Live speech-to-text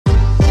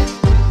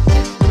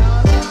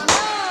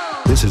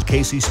This is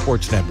KC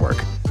Sports Network,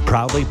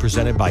 proudly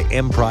presented by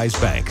Emprise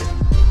Bank.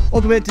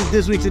 Welcome into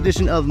this week's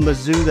edition of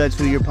Mizzou. That's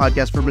your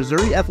podcast for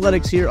Missouri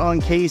athletics here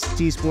on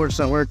KC Sports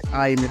Network.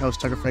 I am your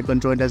host, Tucker Franklin,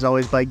 joined as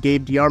always by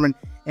Gabe DeArmond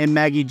and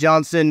Maggie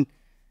Johnson.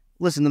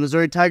 Listen, the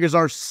Missouri Tigers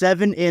are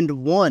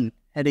 7-1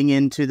 heading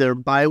into their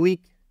bye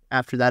week.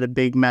 After that, a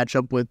big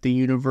matchup with the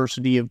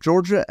University of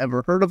Georgia.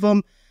 Ever heard of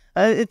them?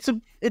 It's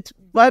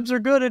vibes are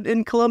good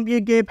in Columbia.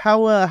 Gabe,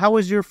 how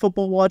was your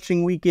football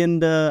watching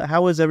weekend?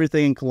 How was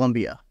everything in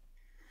Columbia?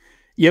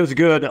 Yeah, it was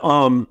good.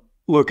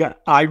 Look,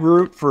 I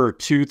root for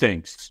two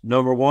things.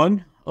 Number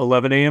one,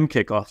 11 a.m.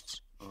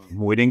 kickoffs.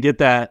 We didn't get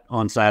that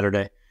on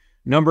Saturday.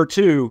 Number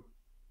two,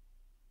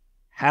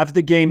 have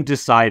the game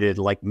decided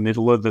like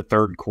middle of the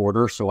third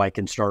quarter so I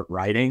can start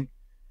writing.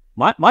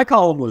 My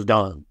column was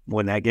done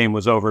when that game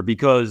was over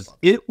because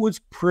it was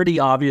pretty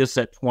obvious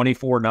at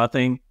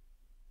 24-0.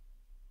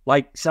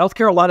 Like, South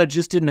Carolina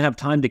just didn't have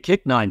time to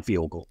kick 9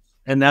 field goals,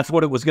 and that's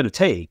what it was going to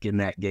take in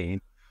that game.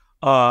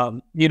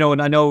 And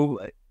I know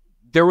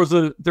there was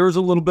a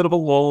little bit of a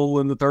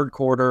lull in the third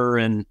quarter,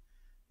 and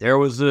there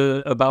was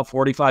about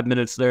 45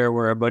 minutes there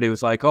where everybody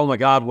was like, "Oh my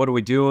God, what are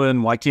we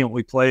doing? Why can't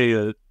we play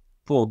a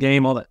full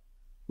game?" All that.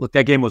 Look,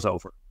 that game was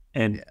over,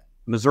 and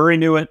Missouri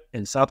knew it,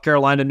 and South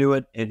Carolina knew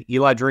it, and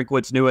Eli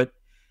Drinkwitz knew it,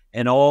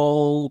 and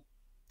all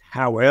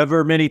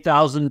however many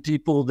thousand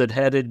people that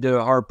headed to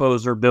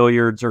Harpo's or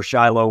Billiards or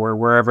Shiloh or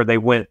wherever they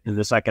went in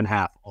the second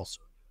half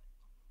also.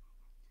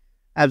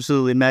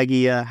 Absolutely.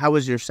 Maggie, how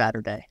was your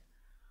Saturday?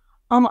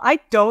 I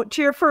don't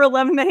cheer for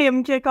 11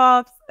 a.m.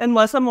 kickoffs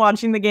unless I'm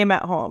watching the game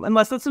at home,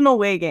 unless it's an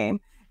away game.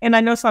 And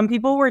I know some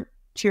people were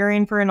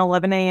cheering for an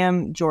 11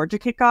 a.m. Georgia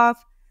kickoff,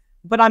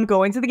 but I'm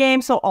going to the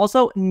game, so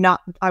also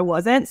I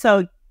wasn't.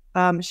 So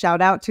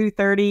shout out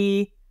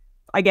 2:30,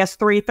 I guess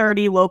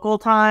 3:30 local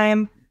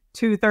time,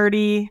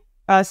 2:30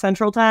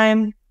 Central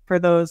time for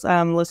those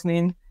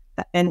listening.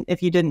 And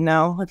if you didn't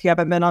know, if you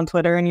haven't been on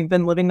Twitter and you've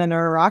been living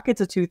under a rock,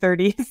 it's a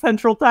 2:30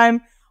 Central time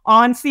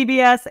on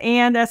CBS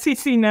and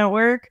SEC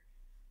Network.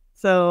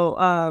 So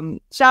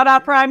shout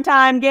out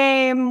primetime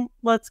game.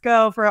 Let's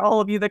go for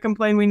all of you that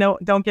complain we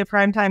don't get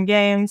primetime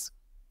games.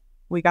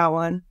 We got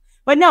one.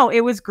 But no, it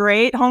was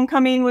great.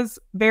 Homecoming was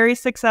very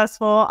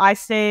successful. I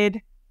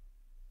stayed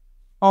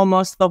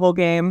almost the whole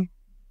game.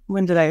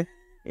 When did I?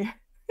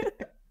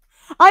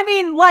 I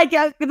mean,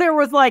 there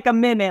was a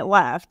minute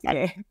left.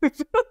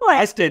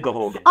 I stayed the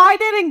whole game. I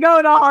didn't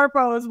go to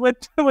Harpo's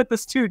with the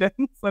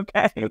students.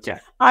 Okay.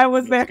 I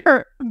was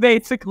there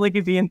basically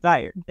the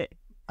entire day.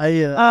 I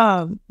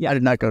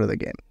did not go to the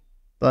game,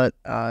 but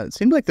it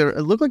seemed like it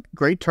looked like a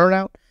great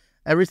turnout.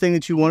 Everything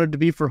that you wanted to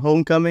be for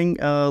homecoming.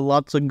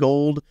 Lots of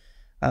gold.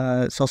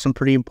 Saw some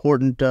pretty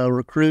important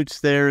recruits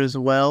there as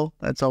well.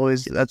 That's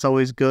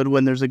always good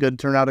when there's a good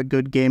turnout, a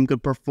good game,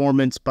 good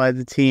performance by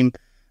the team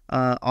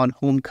on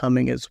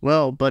homecoming as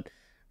well. But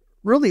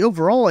really,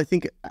 overall, I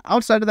think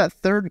outside of that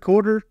third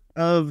quarter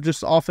of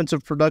just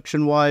offensive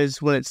production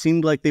wise, when it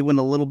seemed like they went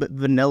a little bit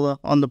vanilla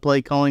on the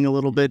play calling a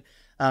little bit,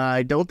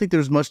 I don't think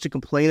there's much to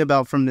complain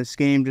about from this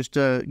game. Just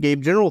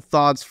Gabe, general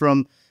thoughts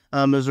from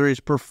Missouri's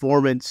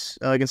performance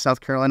against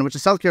South Carolina, which the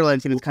South Carolina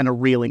team is kind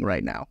of reeling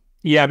right now.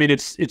 Yeah, I mean,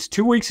 it's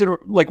 2 weeks in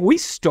we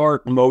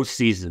start most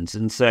seasons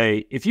and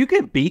say, if you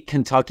can beat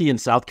Kentucky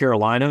and South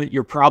Carolina,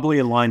 you're probably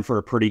in line for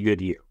a pretty good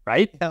year,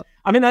 right? Yeah.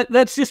 I mean,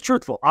 that's just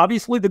truthful.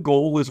 Obviously, the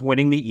goal is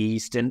winning the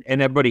East, and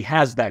everybody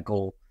has that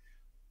goal.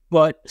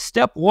 But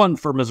step one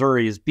for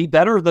Missouri is be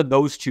better than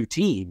those two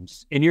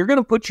teams, and you're going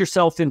to put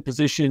yourself in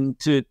position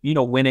to,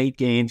 win 8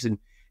 games and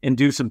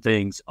do some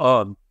things.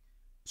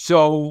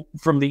 So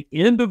from the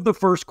end of the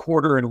first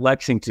quarter in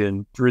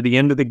Lexington through the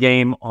end of the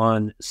game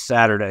on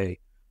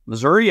Saturday,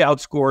 Missouri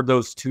outscored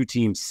those two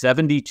teams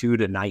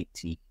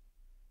 72-19.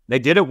 They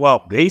did it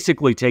while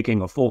basically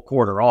taking a full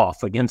quarter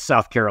off against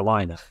South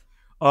Carolina.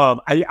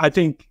 I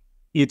think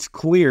it's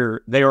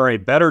clear they are a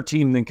better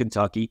team than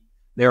Kentucky.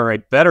 They are a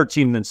better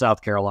team than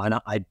South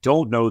Carolina. I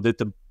don't know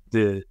that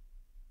the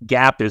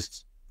gap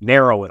is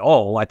narrow at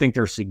all. I think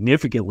they're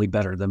significantly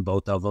better than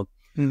both of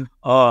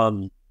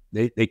them.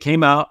 They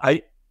came out.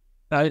 I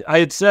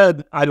had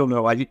said, I don't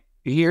know.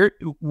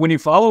 When you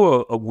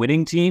follow a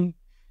winning team,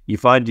 you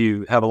find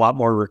you have a lot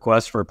more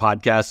requests for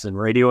podcasts and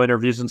radio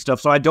interviews and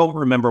stuff. So I don't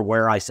remember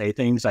where I say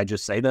things. I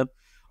just say them.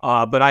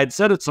 But I had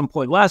said at some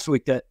point last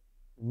week that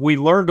we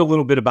learned a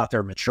little bit about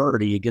their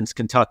maturity against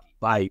Kentucky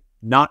by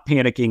not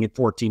panicking at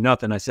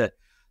 14-0. I said,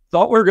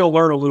 thought we were going to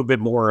learn a little bit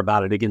more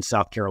about it against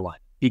South Carolina,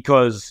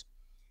 because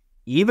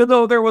even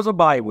though there was a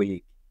bye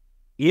week,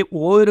 it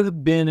would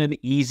have been an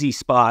easy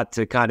spot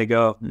to kind of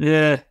go,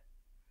 we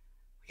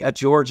got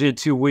Georgia in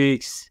 2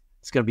 weeks.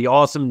 It's going to be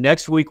awesome.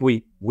 Next week,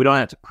 we don't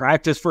have to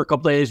practice for a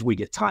couple days. We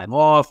get time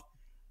off.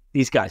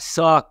 These guys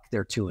suck.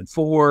 They're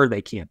 2-4.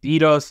 They can't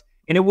beat us.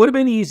 And it would have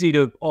been easy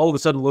to all of a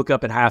sudden look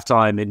up at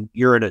halftime and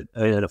you're in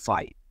a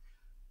fight.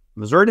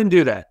 Missouri didn't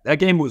do that. That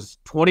game was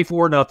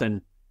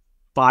 24-0,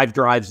 5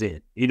 drives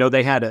in.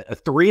 They had a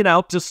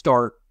 3-and-out to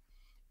start,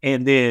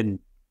 and then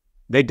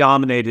they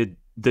dominated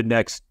the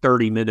next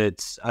 30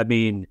 minutes. I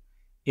mean,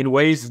 in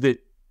ways that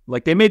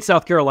Like, they made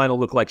South Carolina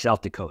look like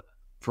South Dakota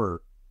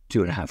for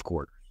 2.5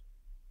 quarters.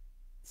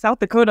 South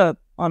Dakota,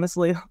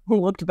 honestly,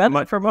 looked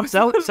better for most.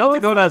 South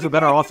Dakota has a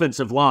better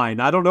offensive line.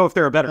 I don't know if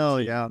they're a better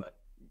team, yeah.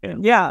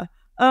 But, yeah.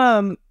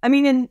 I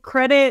mean, in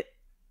credit,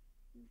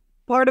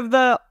 part of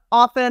the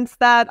offense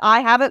that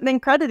I haven't been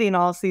crediting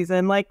all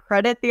season, like,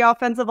 credit the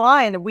offensive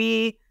line.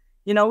 We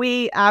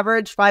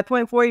averaged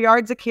 5.4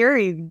 yards a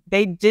carry.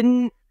 They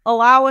didn't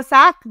allow a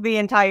sack the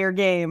entire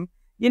game.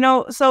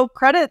 So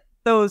credit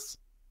those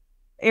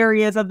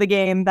areas of the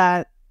game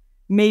that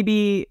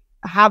maybe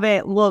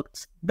haven't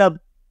looked the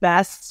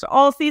best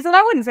all season.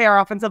 I wouldn't say our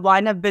offensive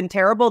line have been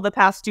terrible the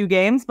past 2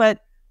 games, but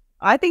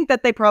I think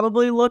that they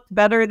probably looked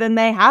better than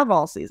they have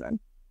all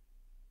season.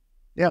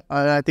 Yeah,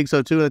 I think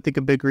so too. I think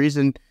a big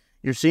reason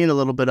you're seeing a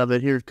little bit of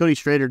it here. Cody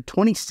Strader,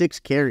 26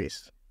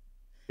 carries.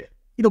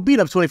 Yeah.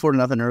 Beat up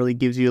 24-0 early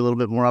gives you a little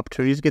bit more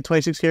opportunities to get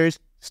 26 carries.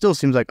 Still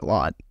seems like a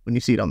lot when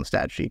you see it on the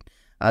stat sheet.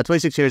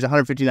 26 carries,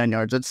 159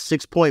 yards. That's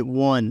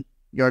 6.1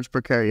 yards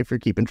per carry if you're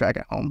keeping track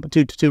at home. But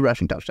two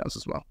rushing touchdowns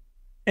as well.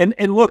 And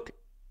look,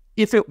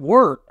 if it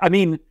worked, I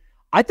mean,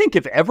 I think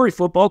if every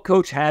football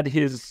coach had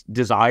his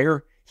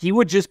desire, he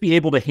would just be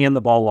able to hand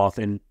the ball off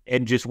and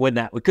just win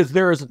that, because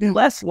there is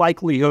less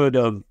likelihood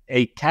of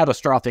a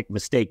catastrophic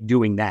mistake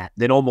doing that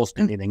than almost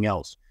anything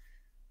else.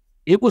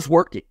 It was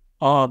working.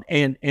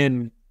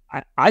 And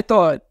I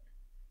thought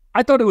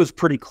it was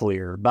pretty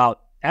clear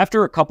about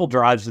after a couple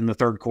drives in the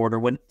third quarter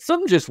when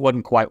something just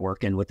wasn't quite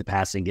working with the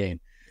passing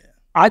game. Yeah.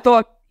 I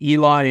thought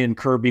Eli and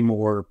Kirby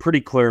Moore pretty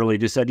clearly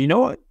just said, you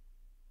know what?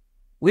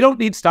 We don't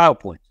need style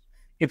points.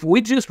 If we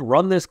just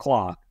run this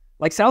clock,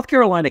 like, South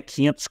Carolina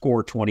can't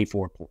score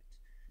 24 points.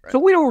 Right. So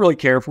we don't really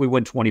care if we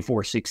win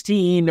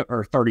 24-16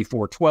 or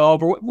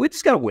 34-12, or we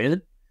just got to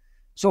win.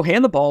 So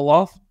hand the ball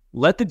off,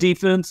 let the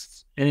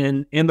defense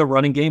and the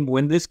running game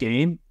win this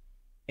game.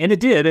 And it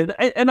did.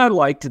 And I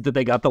liked that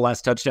they got the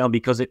last touchdown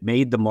because it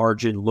made the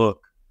margin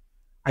look,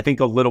 I think,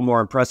 a little more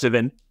impressive.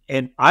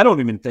 And I don't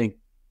even think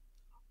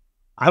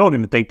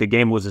the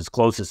game was as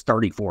close as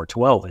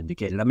 34-12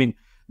 indicated. I mean,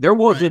 there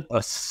wasn't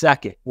a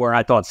second where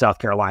I thought South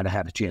Carolina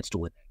had a chance to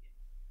win.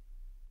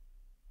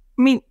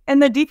 I mean,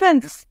 and the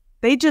defense,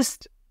 they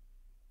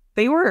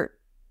were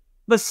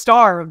the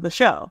star of the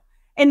show.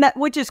 And that,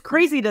 which is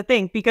crazy to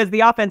think, because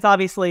the offense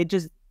obviously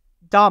just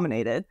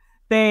dominated.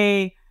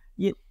 They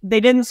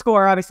didn't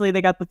score. Obviously,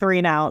 they got the 3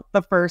 and out,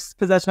 the first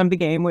possession of the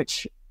game,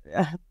 which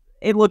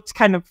it looked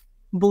kind of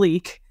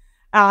bleak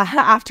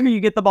after you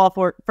get the ball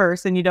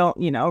first and you don't,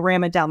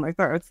 ram it down their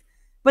throats.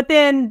 But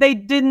then they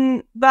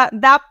didn't,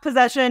 that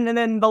possession, and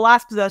then the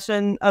last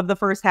possession of the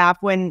first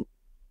half when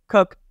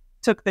Cook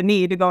took the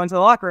knee to go into the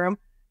locker room,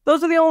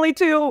 those are the only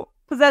 2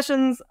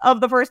 possessions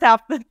of the first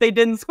half that they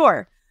didn't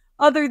score.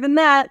 Other than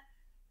that,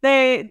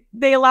 they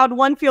allowed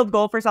 1 field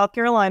goal for South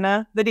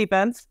Carolina, the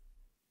defense.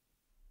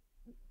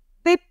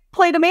 They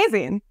played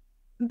amazing.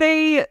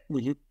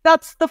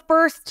 That's the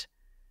first,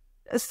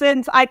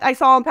 since I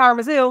saw in Power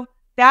Mizzou,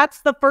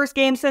 that's the first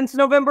game since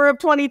November of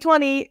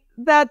 2020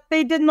 that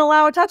they didn't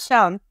allow a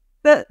touchdown.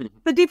 The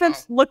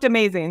defense looked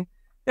amazing.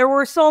 There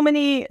were so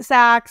many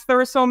sacks. There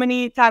were so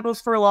many tackles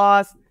for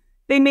loss.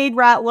 They made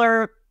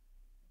Rattler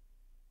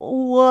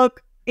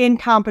look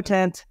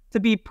incompetent, to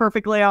be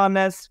perfectly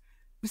honest.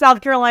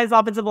 South Carolina's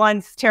offensive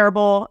line's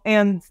terrible,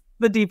 and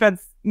the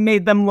defense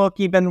made them look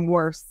even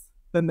worse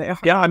than they are.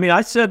 Yeah, I mean,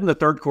 I said in the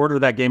third quarter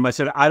of that game, I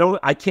said,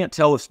 I can't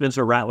tell if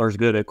Spencer Rattler's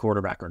good at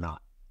quarterback or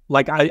not.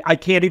 Like, I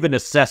can't even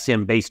assess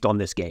him based on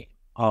this game.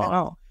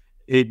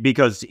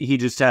 Because he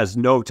just has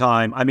no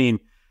time. I mean,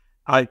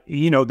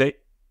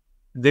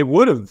 they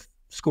would have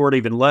scored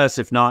even less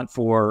if not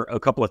for a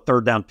couple of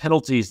third down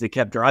penalties that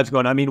kept drives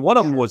going. I mean, one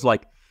of them was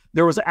like,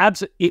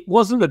 it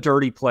wasn't a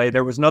dirty play.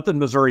 There was nothing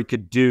Missouri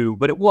could do,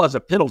 but it was a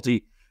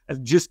penalty.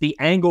 Just the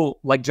angle,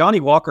 like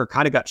Johnny Walker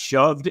kind of got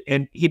shoved,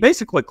 and he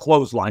basically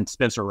clotheslined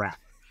Spencer Rattler.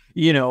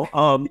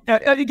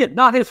 Again,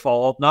 not his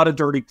fault, not a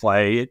dirty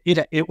play.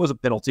 It was a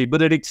penalty,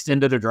 but it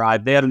extended a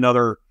drive. They had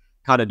another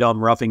kind of dumb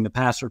roughing the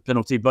passer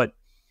penalty, but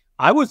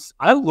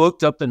I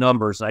looked up the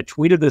numbers. I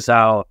tweeted this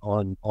out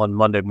on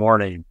Monday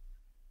morning.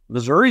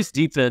 Missouri's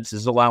defense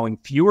is allowing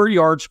fewer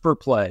yards per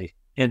play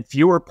and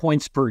fewer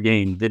points per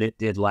game than it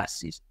did last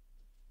season.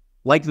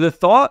 Like, the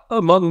thought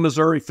among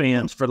Missouri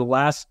fans for the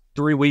last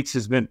 3 weeks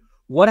has been,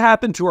 what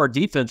happened to our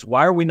defense?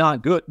 Why are we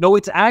not good? No,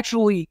 it's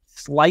actually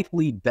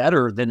slightly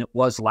better than it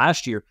was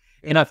last year.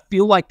 And I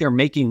feel like they're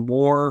making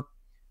more.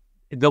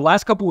 The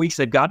last couple of weeks,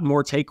 they've gotten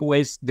more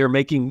takeaways. They're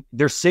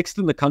 6th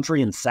in the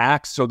country in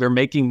sacks, so they're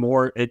making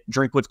more,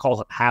 Drinkwitz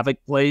calls it havoc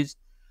plays.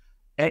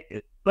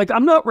 Like,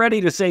 I'm not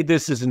ready to say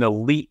this is an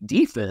elite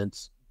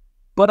defense,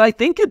 but I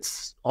think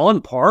it's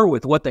on par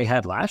with what they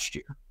had last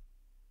year.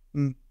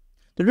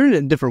 They're doing it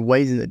in different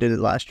ways than they did it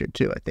last year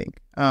too, I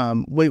think.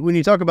 When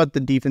you talk about the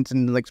defense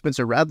and like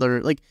Spencer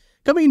Rattler, like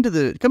coming into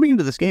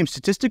this game,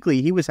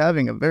 statistically, he was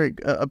having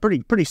a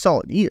pretty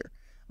solid year.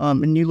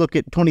 And you look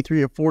at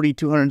 23 of 40,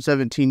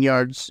 217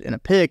 yards in a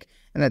pick,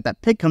 and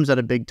that pick comes at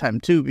a big time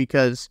too,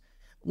 because,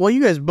 well,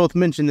 you guys both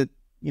mentioned that,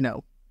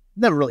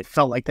 never really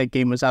felt like that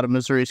game was out of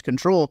Missouri's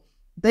control.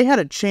 they had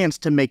a chance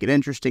to make it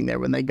interesting there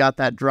when they got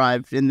that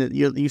drive.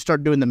 You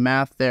start doing the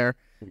math there.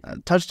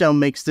 Touchdown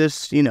makes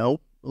this,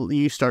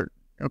 you start,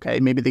 okay,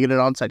 maybe they get an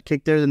onside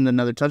kick there, then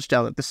another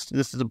touchdown. This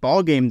is a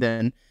ball game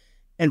then.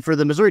 And for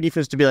the Missouri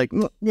defense to be like,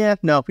 yeah,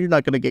 no, we're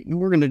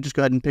going to just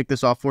go ahead and pick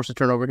this off, force a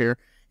turnover here,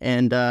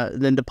 and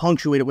then to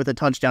punctuate it with a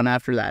touchdown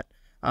after that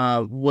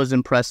was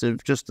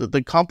impressive. Just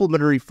the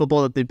complementary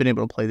football that they've been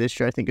able to play this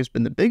year, I think, has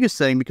been the biggest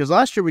thing, because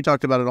last year we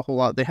talked about it a whole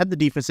lot. They had the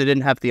defense, they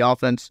didn't have the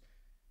offense.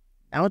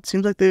 Now it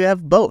seems like they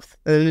have both.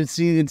 And it's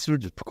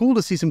cool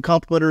to see some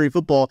complementary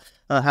football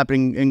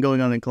happening and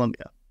going on in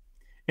Columbia.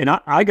 And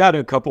I got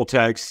a couple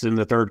texts in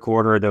the third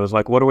quarter that was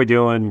like, what are we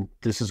doing?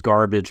 This is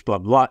garbage, blah,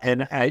 blah.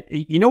 And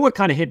you know what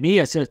kind of hit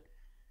me? I said,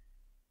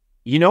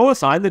 a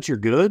sign that you're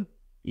good?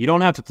 You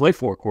don't have to play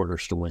 4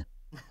 quarters to win.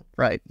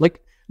 Right.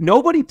 Like,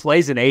 nobody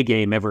plays an A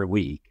game every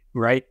week,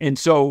 right? And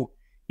so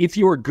if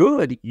you're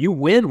good, you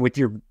win with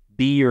your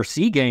B or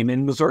C game.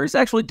 And Missouri's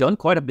actually done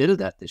quite a bit of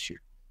that this year.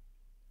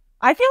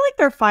 I feel like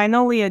they're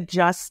finally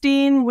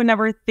adjusting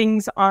whenever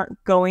things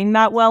aren't going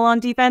that well on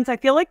defense. I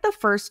feel like the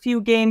first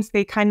few games,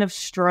 they kind of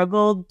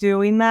struggled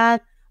doing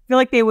that. I feel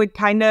like they would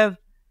kind of,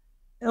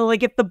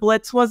 like if the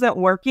blitz wasn't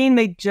working,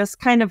 they just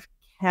kind of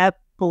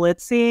kept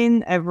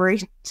blitzing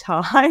every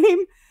time.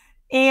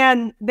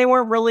 And they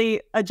weren't really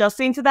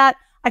adjusting to that.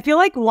 I feel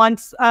like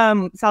once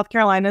South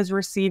Carolina's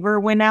receiver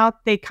went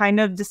out, they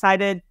kind of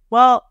decided,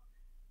 well,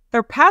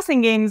 their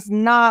passing game's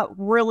not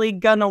really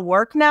gonna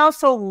work now,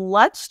 so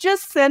let's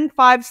just send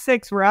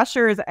 5-6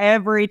 rushers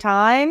every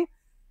time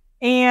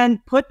and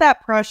put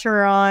that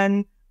pressure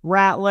on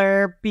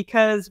Rattler,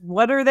 because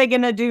what are they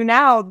gonna do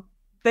now?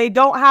 They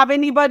don't have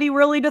anybody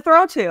really to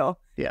throw to.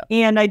 Yeah.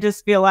 And I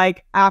just feel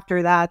like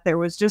after that, there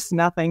was just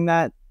nothing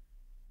that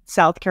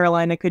South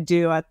Carolina could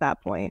do at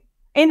that point.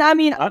 And I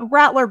mean,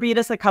 Rattler beat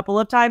us a couple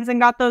of times and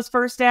got those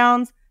first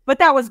downs, but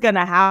that was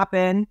gonna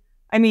happen.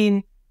 I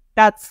mean,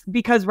 that's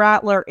because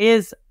Rattler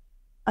is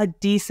a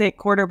decent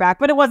quarterback,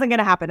 but it wasn't going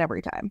to happen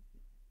every time.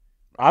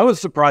 I was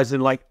surprised,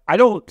 and I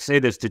don't say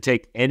this to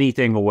take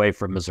anything away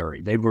from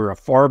Missouri. They were a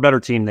far better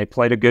team. They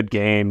played a good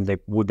game. They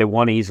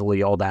won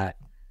easily, all that.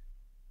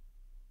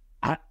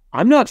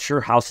 I'm not sure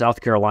how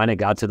South Carolina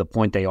got to the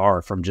point they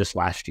are from just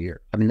last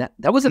year. I mean,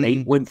 that was an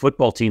 8-win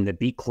football team that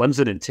beat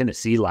Clemson and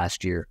Tennessee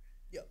last year.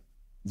 Yep.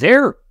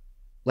 They're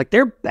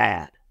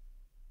bad.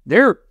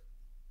 They're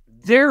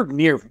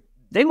near.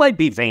 They might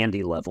be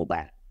Vandy level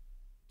bad.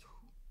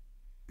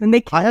 And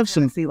they I have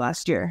some see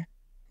last year.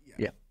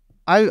 Yeah.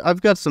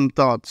 I've got some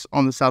thoughts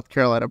on the South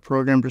Carolina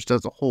program just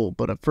as a whole,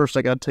 but at first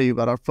I got to tell you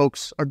about our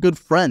good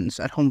friends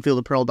at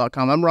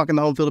homefieldapparel.com. I'm rocking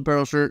the Homefield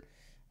Apparel shirt,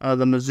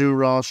 the Mizzou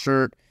Raw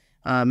shirt.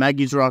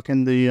 Maggie's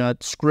rocking the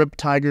Script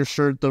Tiger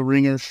shirt, the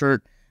Ringer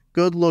shirt.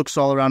 Good looks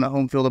all around at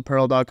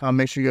homefieldapparel.com.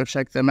 Make sure you go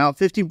check them out.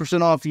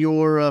 15% off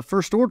your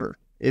first order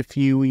if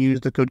you use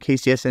the code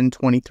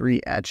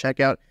KCSN23 at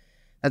checkout.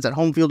 That's at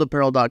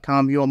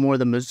homefieldapparel.com. If you want more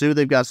than Mizzou,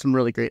 they've got some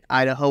really great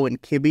Idaho and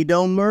Kibby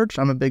Dome merch.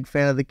 I'm a big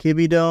fan of the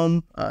Kibby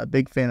Dome, a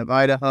big fan of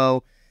Idaho.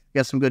 You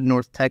got some good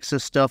North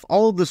Texas stuff.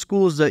 All of the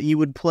schools that you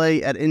would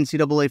play at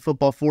NCAA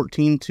Football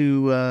 14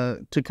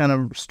 to kind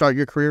of start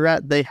your career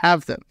at, they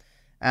have them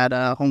at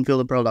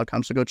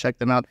homefieldapparel.com, so go check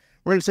them out.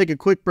 We're going to take a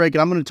quick break,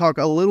 and I'm going to talk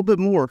a little bit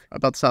more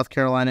about South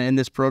Carolina in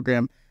this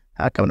program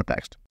coming up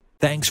next.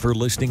 Thanks for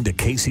listening to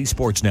KC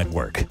Sports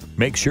Network.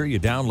 Make sure you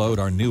download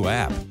our new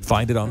app.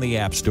 Find it on the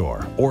App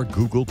Store or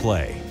Google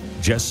Play.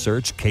 Just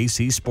search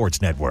KC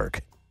Sports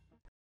Network.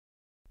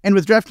 And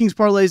with DraftKings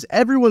parlays,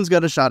 everyone's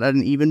got a shot at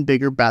an even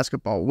bigger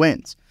basketball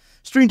wins.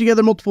 String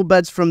together multiple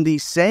bets from the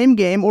same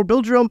game or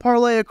build your own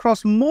parlay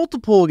across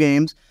multiple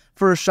games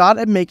for a shot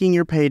at making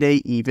your payday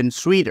even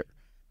sweeter.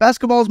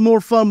 Basketball is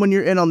more fun when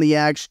you're in on the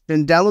action.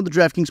 Download the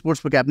DraftKings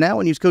Sportsbook app now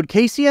and use code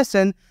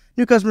KCSN.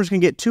 New customers can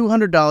get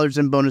 $200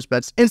 in bonus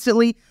bets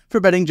instantly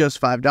for betting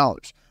just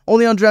 $5.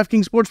 Only on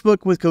DraftKings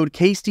Sportsbook with code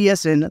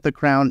KCSN. The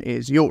crown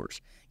is yours.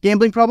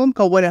 Gambling problem?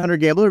 Call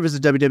 1-800-GAMBLER or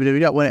visit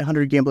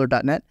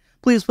www.1800gambler.net.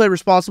 Please play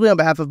responsibly on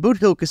behalf of Boot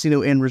Hill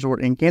Casino and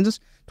Resort in Kansas.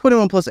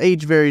 21 plus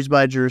age varies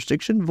by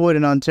jurisdiction. Void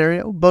in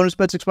Ontario. Bonus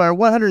bets expire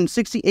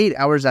 168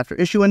 hours after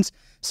issuance.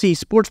 See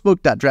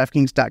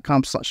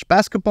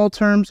sportsbook.draftkings.com/basketball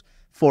terms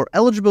for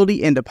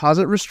eligibility and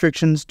deposit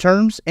restrictions,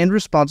 terms, and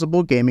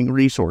responsible gaming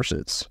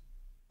resources.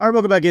 All right,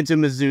 welcome back into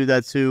Mizzou.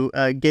 That's who.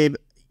 Gabe,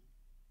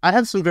 I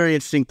have some very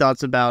interesting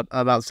thoughts about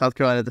South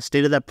Carolina, the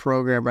state of that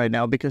program right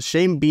now, because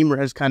Shane Beamer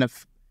has kind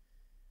of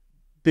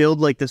built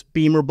like this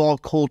Beamer ball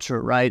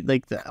culture, right?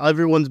 Like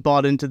everyone's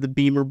bought into the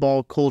Beamer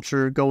ball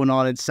culture going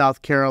on in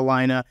South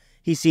Carolina.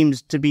 He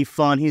seems to be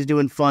fun. He's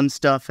doing fun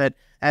stuff at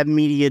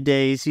media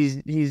days.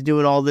 He's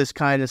doing all this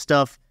kind of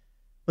stuff.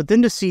 But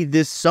then to see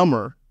this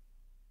summer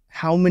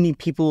how many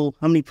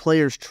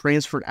players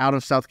transferred out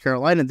of South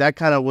Carolina, that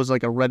kind of was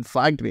like a red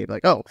flag to me.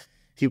 Like, oh,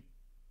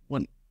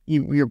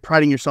 you're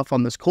priding yourself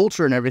on this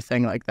culture and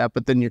everything like that,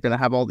 but then you're going to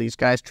have all these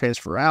guys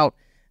transfer out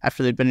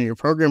after they've been in your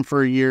program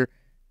for a year.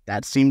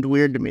 That seemed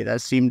weird to me.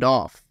 That seemed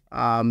off.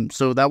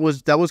 So that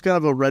was kind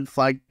of a red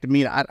flag to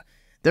me.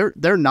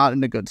 they're not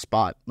in a good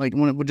spot. Like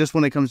when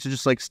it comes to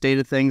just like state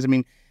of things. I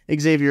mean,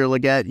 Xavier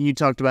Legette, you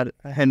talked about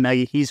him,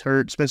 Maggie. He's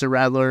hurt. Spencer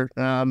Rattler,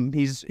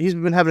 he's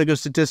been having a good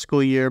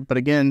statistical year, but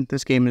again,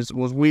 this game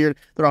was weird.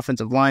 Their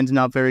offensive line's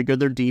not very good.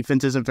 Their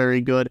defense isn't very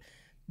good.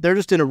 They're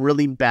just in a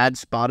really bad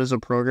spot as a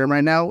program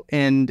right now,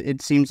 and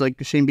it seems like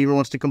Shane Beamer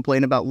wants to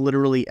complain about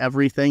literally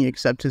everything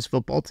except his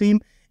football team,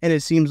 and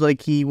it seems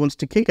like he wants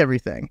to kick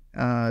everything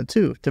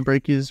too to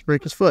break his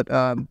foot.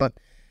 But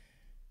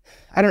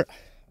I don't.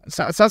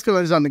 South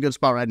Carolina's not in a good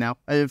spot right now.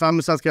 If I'm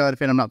a South Carolina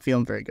fan, I'm not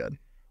feeling very good.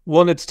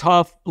 Well, and it's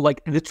tough.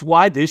 Like, it's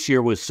why this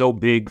year was so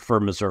big for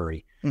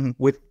Missouri. Mm-hmm.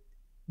 With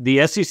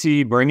the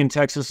SEC bringing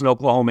Texas and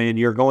Oklahoma in,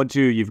 you've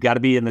got to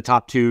be in the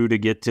top 2 to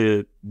get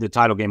to the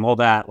title game, all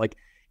that. Like,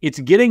 it's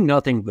getting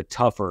nothing but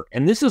tougher.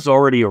 And this is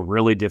already a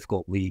really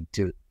difficult league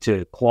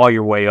to claw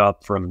your way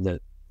up from the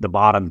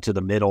bottom to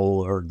the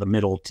middle or the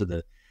middle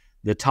to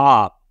the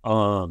top.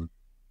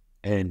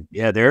 And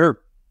yeah, they're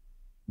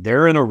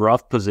in a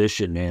rough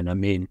position, man. I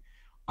mean,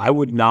 I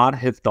would not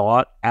have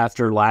thought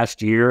after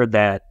last year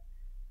that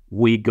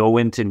we go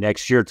into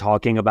next year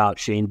talking about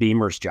Shane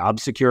Beamer's job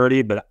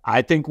security, but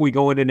I think we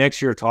go into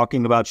next year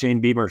talking about Shane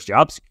Beamer's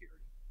job security.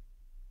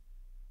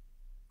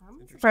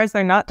 I'm surprised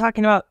they're not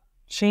talking about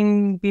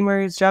Shane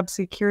Beamer's job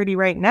security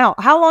right now.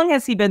 How long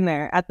has he been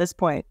there at this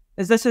point?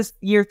 Is this just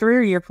year 3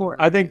 or year 4?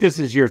 I think this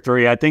is year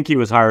 3. I think he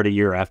was hired a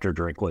year after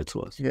Drinkwitz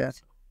was. Yeah.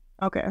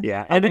 Okay.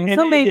 Yeah. And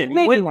so maybe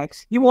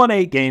next. You won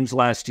 8 games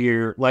last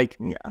year. Like,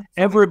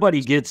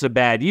 everybody gets a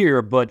bad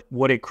year, but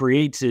what it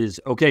creates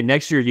is, okay,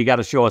 next year you got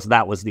to show us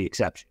that was the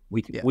exception.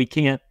 We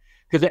can't,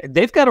 because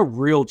they've got a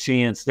real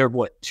chance. They're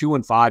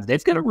 2-5.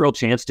 They've got a real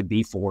chance to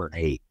be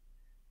 4-8,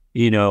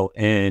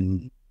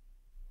 and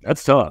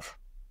that's tough.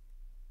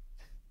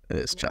 It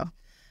is tough.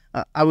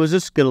 I was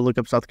just going to look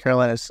up South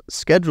Carolina's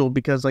schedule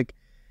because, like,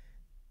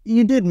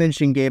 you did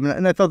mention, Gabe,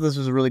 and I thought this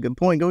was a really good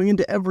point. Going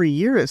into every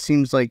year, it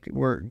seems like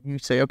you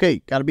say,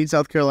 okay, got to beat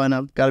South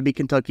Carolina, got to beat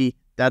Kentucky.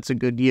 That's a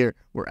good year.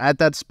 We're at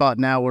that spot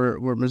now where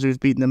Mizzou's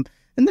beating them,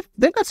 and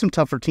they've got some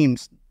tougher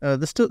teams.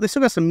 They still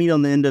got some meat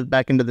on the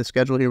back end of the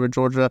schedule here with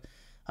Georgia,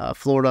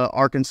 Florida,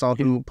 Arkansas,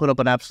 who put up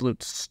an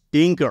absolute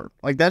stinker.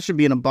 Like, that should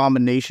be an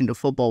abomination to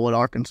football what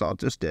Arkansas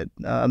just did.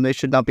 They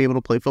should not be able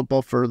to play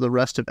football for the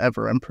rest of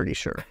ever, I'm pretty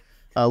sure.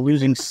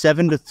 Losing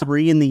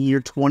 7-3 in the year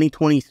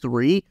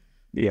 2023.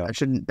 Yeah,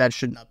 that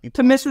should not be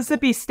to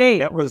Mississippi State.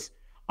 That was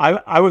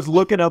I was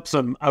looking up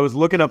some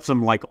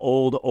like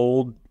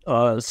old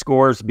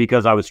scores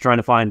because I was trying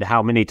to find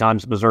how many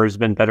times Missouri's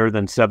been better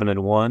than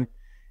 7-1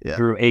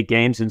 through 8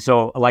 games, and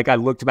so like I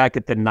looked back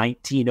at the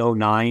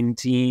 1909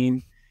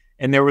 team,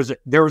 and there was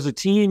a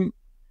team,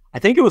 I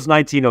think it was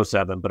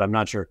 1907, but I'm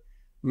not sure.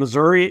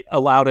 Missouri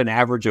allowed an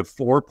average of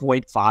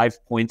 4.5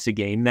 points a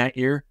game that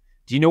year.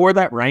 Do you know where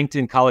that ranked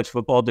in college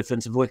football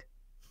defensively?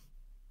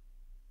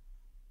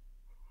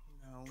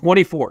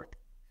 24th.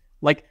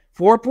 Like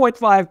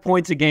 4.5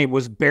 points a game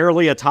was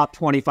barely a top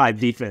 25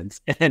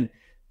 defense. And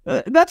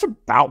that's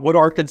about what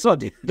Arkansas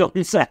did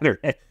on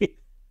Saturday.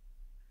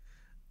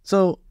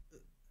 So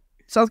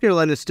South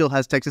Carolina still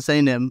has Texas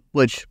A&M,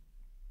 which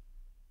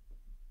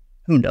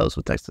who knows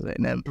with Texas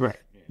A&M. Right.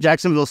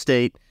 Jacksonville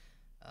State,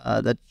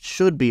 that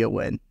should be a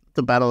win.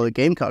 The Battle of the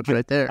Gamecocks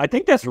right there. I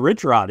think that's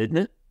Rich Rod, isn't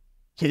it?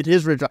 It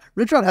is Rich Rod.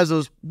 Rich Rod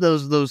has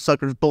those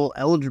suckers bowl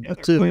eligible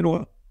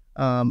too.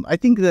 I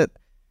think that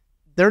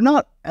they're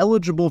not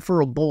eligible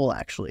for a bowl,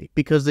 actually,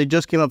 because they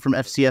just came up from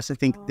FCS, I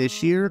think,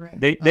 this year.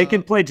 They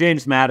can play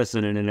James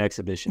Madison in an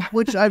exhibition.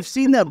 Which I've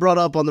seen that brought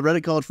up on the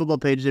Reddit College Football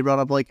page. They brought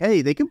up, like,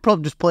 hey, they could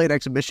probably just play an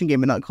exhibition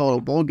game and not call it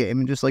a bowl game.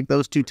 And just like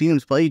those two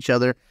teams play each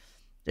other,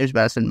 James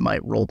Madison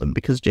might roll them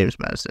because James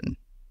Madison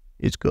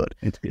is good.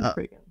 It's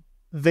good.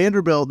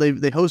 Vanderbilt,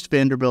 they host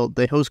Vanderbilt,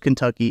 they host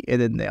Kentucky,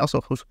 and then they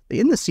also they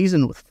end the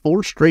season with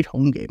 4 straight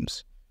home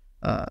games.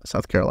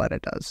 South Carolina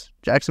does.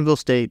 Jacksonville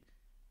State,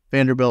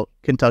 Vanderbilt,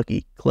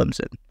 Kentucky,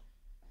 Clemson.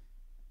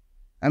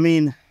 I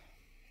mean,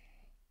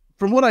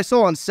 from what I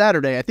saw on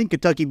Saturday, I think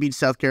Kentucky beats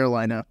South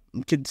Carolina.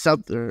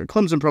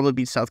 Clemson probably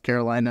beats South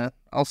Carolina.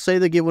 I'll say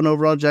they get one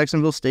over on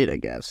Jacksonville State, I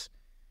guess.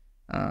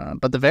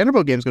 But the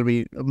Vanderbilt game is going to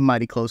be a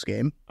mighty close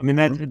game. I mean,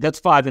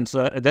 that's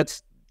 5-7.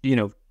 That's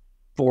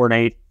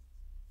 4-8,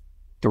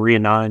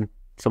 3-9,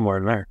 somewhere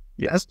in there.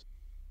 Yes.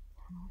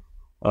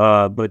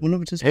 But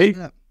hey,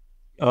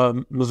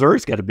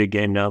 Missouri's got a big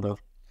game now, though.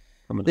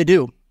 They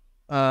do.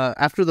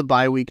 After the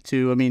bye week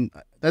too. I mean,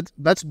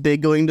 that's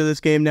big going into this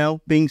game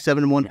now. Being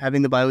 7-1,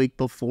 having the bye week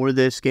before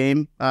this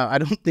game. I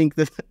don't think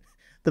that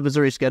the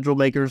Missouri schedule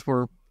makers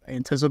were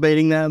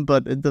anticipating that,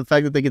 but the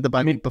fact that they get the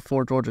bye week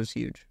before Georgia is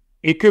huge.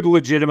 It could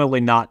legitimately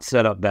not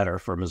set up better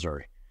for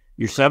Missouri.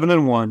 You're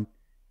 7-1.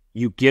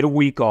 You get a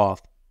week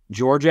off.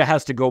 Georgia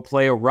has to go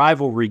play a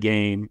rivalry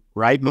game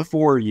right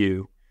before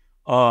you.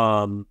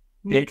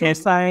 Neutral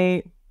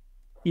site.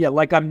 Yeah,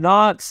 like I'm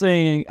not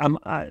saying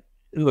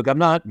Look, I'm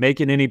not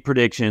making any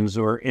predictions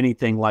or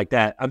anything like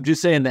that. I'm just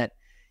saying that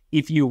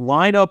if you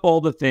line up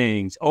all the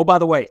things, oh, by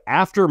the way,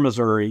 after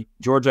Missouri,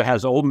 Georgia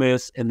has Ole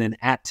Miss and then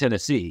at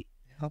Tennessee.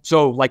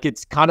 So, like,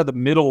 it's kind of the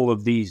middle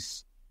of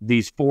these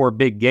these 4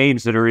 big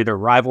games that are either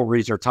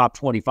rivalries or top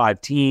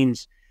 25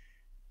 teams.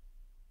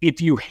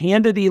 If you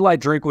handed Eli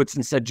Drinkwitz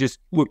and said, just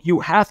look, you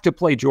have to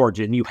play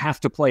Georgia and you have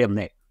to play them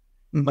there.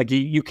 Mm-hmm. Like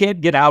you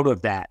can't get out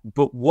of that.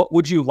 But what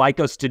would you like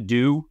us to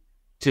do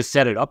to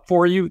set it up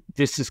for you?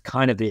 This is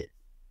kind of it.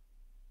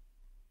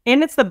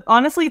 And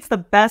honestly, it's the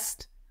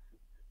best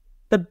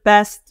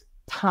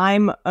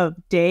time of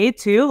day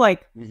too.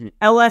 Like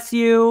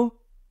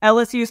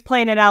LSU's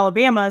playing at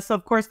Alabama, so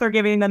of course they're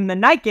giving them the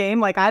night game.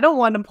 Like I don't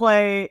want to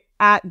play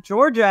at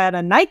Georgia at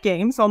a night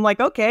game, so I'm like,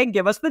 okay,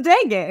 give us the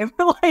day game.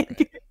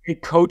 Like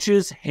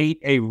coaches hate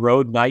a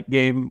road night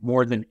game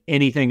more than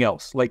anything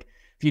else. Like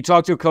if you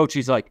talk to a coach,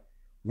 he's like,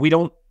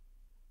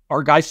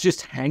 our guys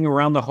just hang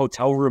around the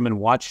hotel room and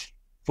watch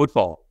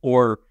football,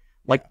 or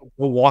like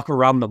we'll walk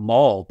around the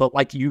mall. But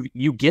like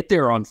you get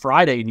there on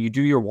Friday and you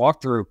do your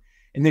walkthrough,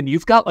 and then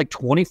you've got like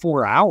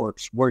 24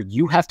 hours where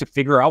you have to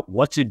figure out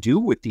what to do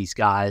with these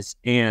guys.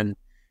 And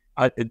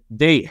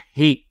they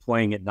hate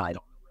playing at night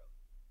on the road.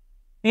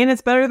 And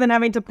it's better than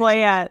having to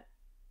play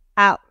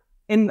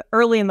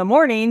early in the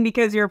morning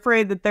because you're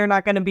afraid that they're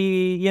not going to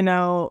be,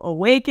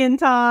 awake in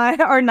time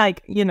or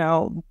like,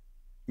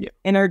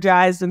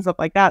 energized and stuff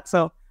like that.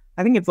 So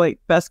I think it's like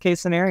best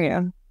case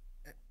scenario.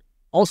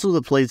 Also,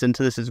 that plays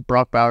into this is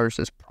Brock Bowers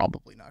is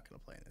probably not going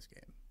to play in this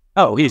game.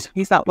 Oh,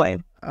 he's not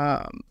playing.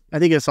 I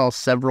think it's all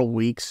several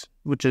weeks,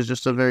 which is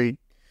just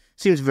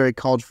seems very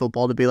college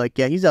football to be like,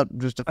 yeah, he's out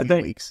just a few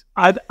weeks.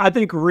 I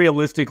think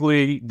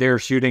realistically, they're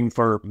shooting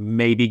for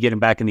maybe getting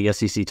back in the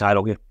SEC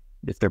title game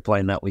if they're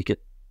playing that weekend.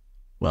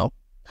 Well,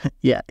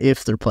 yeah,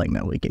 if they're playing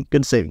that weekend.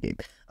 Good saving game.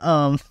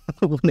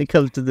 When it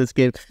comes to this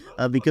game,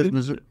 because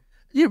Missouri,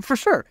 yeah, for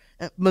sure.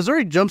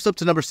 Missouri jumps up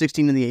to number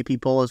 16 in the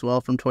AP poll as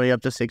well, from 20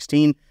 up to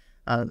 16.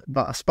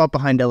 A spot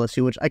behind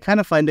LSU, which I kind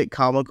of find it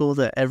comical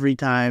that every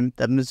time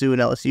that Mizzou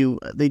and LSU,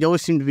 they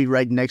always seem to be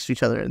right next to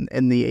each other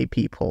in the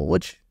AP poll,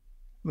 which,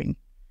 I mean,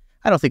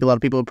 I don't think a lot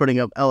of people are putting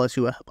up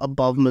LSU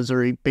above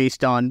Missouri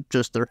based on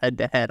just their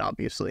head-to-head,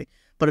 obviously.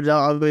 But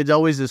it's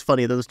always is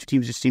funny that those two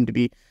teams just seem to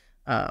be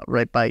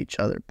right by each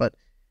other. But,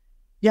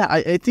 yeah,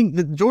 I think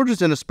that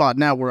Georgia's in a spot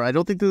now where I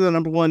don't think they're the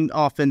number one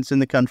offense in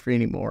the country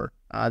anymore.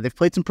 They've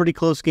played some pretty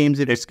close games.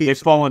 They've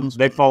fallen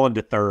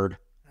to third.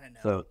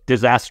 So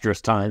disastrous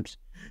times.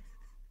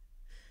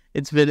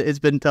 It's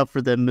been tough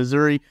for them.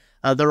 Missouri,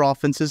 their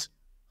offense is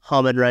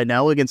humming right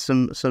now against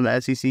some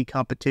SEC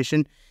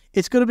competition.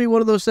 It's going to be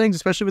one of those things,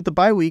 especially with the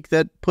bye week,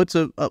 that puts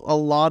a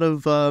lot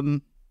of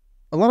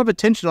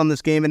attention on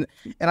this game. And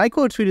I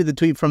quote tweeted the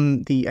tweet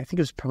from I think it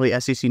was probably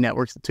SEC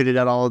Networks that tweeted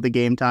out all of the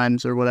game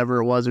times or whatever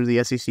it was, or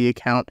the SEC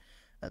account.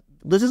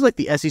 This is like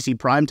the SEC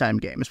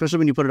primetime game, especially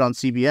when you put it on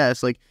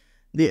CBS. Like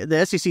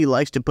the SEC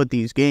likes to put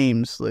these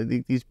games,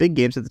 like these big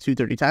games, at the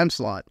 2:30 time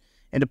slot,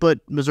 and to put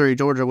Missouri,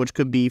 Georgia, which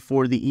could be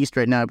for the East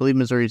right now. I believe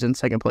Missouri's in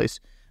second place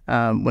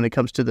when it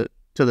comes to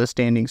the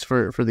standings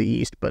for the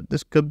East, but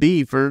this could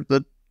be for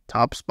the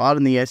top spot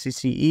in the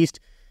SEC East.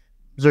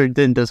 Missouri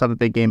then does have a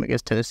big game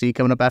against Tennessee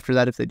coming up after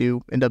that if they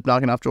do end up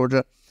knocking off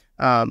Georgia.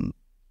 But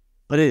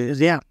it is,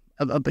 yeah,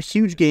 a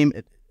huge game.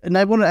 And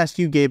I want to ask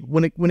you, Gabe,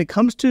 when it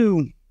comes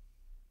to,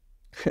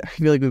 I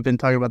feel like we've been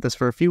talking about this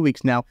for a few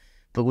weeks now,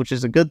 but which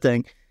is a good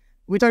thing.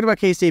 We talked about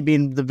K-State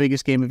being the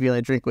biggest game of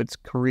Eli Drinkwitz's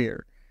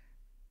career.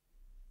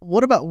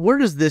 Where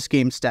does this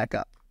game stack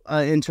up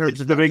in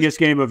terms of the biggest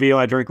game of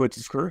Eli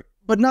Drinkwitz's career?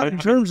 But not in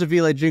terms of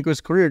Eli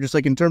Drinkwitz's career, just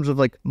like in terms of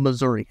like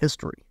Missouri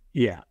history.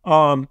 Yeah.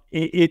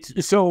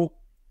 It's so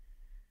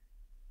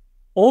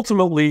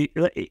ultimately,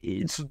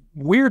 it's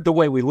weird the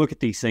way we look at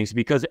these things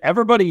because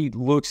everybody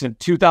looks in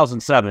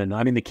 2007.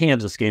 I mean, the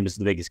Kansas game is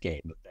the biggest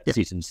game of that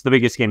season. It's the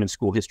biggest game in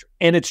school history.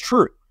 And it's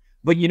true.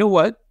 But you know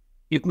what?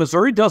 If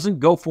Missouri doesn't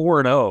go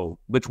 4-0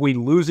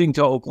 between losing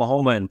to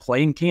Oklahoma and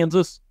playing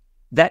Kansas,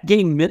 that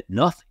game meant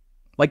nothing.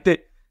 Like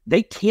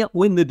they can't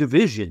win the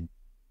division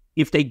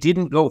if they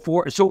didn't go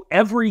 4. So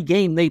every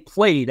game they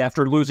played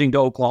after losing to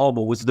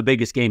Oklahoma was the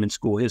biggest game in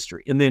school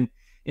history. And then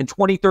in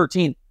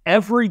 2013,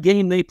 every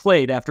game they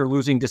played after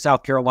losing to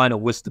South Carolina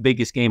was the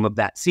biggest game of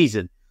that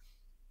season.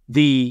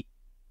 The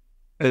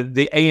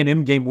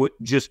A&M game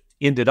just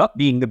ended up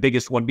being the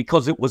biggest one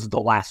because it was the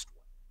last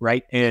one,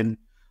 right? And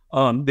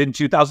then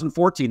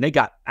 2014, they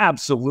got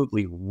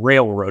absolutely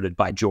railroaded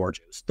by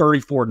Georgia. It was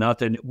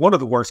 34-0. One of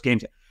the worst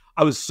games.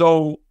 I was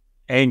so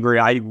angry.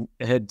 I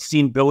had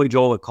seen Billy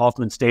Joel at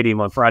Kauffman Stadium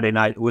on Friday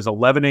night. It was an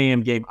 11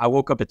 a.m. game. I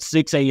woke up at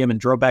 6 a.m. and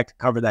drove back to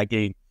cover that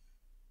game.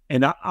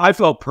 And I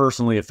felt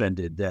personally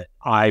offended that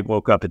I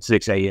woke up at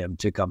 6 a.m.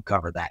 to come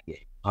cover that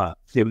game.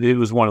 It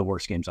was one of the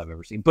worst games I've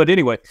ever seen. But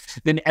anyway,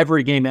 then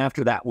every game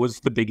after that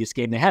was the biggest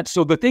game they had.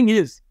 So the thing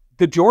is,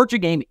 the Georgia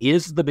game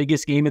is the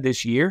biggest game of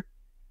this year.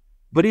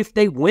 But if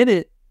they win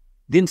it,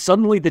 then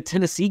suddenly the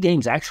Tennessee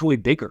game's actually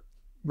bigger.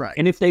 Right.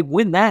 And if they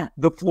win that,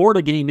 the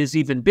Florida game is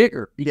even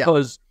bigger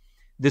because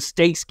the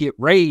stakes get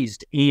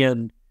raised.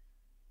 And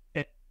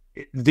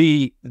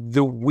the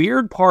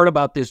weird part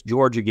about this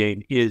Georgia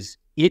game is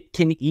it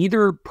can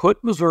either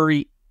put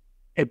Missouri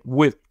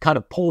with kind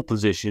of pole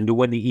position to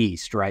win the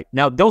East, right?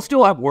 Now, they'll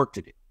still have work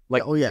to do.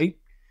 Like,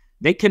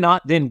 They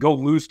cannot then go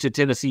lose to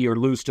Tennessee or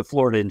lose to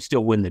Florida and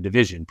still win the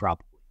division,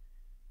 probably.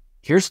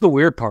 Here's the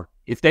weird part.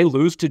 If they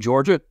lose to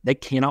Georgia, they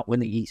cannot win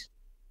the East.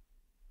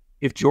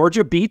 If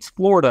Georgia beats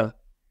Florida,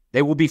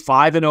 they will be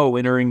 5-0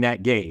 entering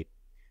that game.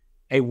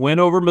 A win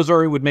over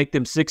Missouri would make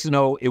them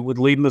 6-0. It would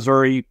leave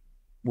Missouri,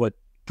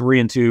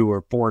 3-2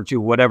 or 4-2,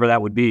 whatever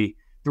that would be.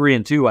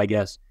 3-2, I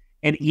guess.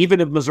 And even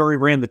if Missouri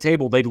ran the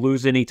table, they'd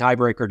lose any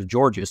tiebreaker to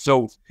Georgia.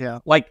 So,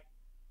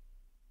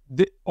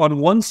 on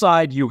one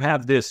side, you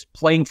have this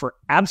playing for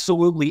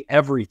absolutely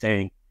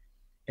everything.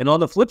 And on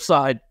the flip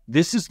side,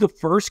 this is the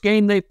first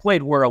game they've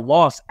played where a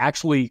loss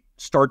actually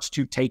starts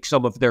to take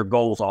some of their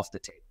goals off the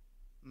table.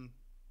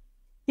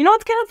 You know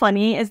what's kind of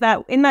funny is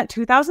that in that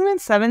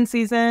 2007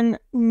 season,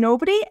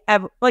 nobody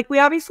ever, we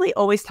obviously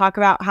always talk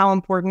about how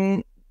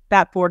important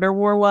that border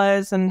war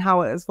was and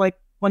how it was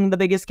one of the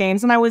biggest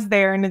games. And I was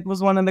there, and it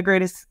was one of the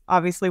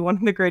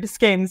greatest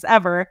games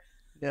ever.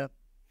 Yeah.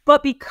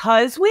 But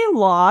because we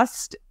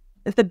lost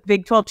the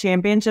Big 12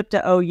 championship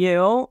to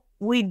OU,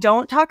 we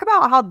don't talk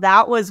about how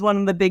that was one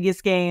of the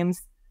biggest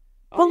games.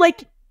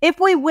 But if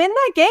we win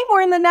that game,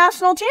 we're in the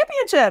national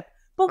championship.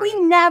 But we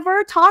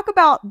never talk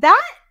about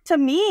that. To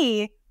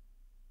me,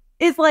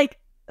 is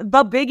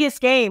the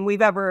biggest game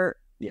we've ever.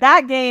 Yeah.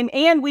 That game,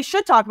 and we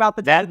should talk about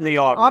the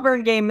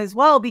Auburn game as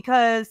well,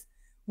 because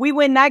we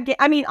win that game.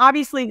 I mean,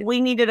 obviously,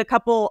 we needed a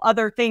couple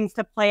other things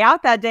to play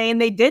out that day,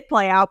 and they did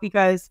play out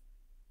because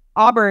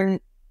Auburn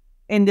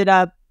ended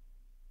up,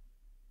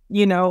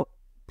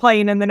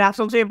 playing in the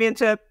national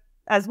championship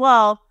as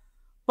well.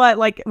 But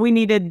we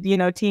needed,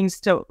 teams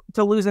to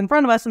lose in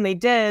front of us, and they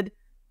did.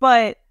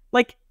 But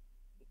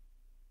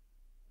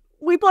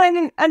we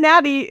played a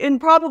natty in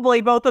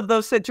probably both of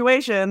those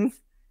situations,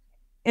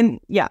 and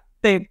yeah,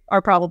 they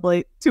are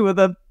probably two of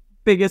the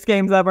biggest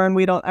games ever, and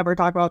we don't ever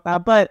talk about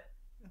that. But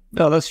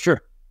no, that's true.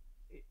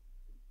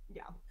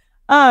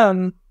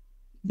 Yeah.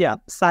 Yeah.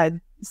 Side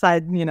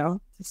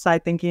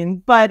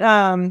thinking. But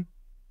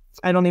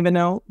I don't even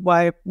know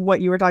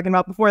what you were talking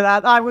about before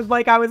that. I was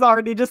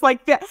already just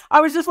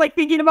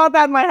thinking about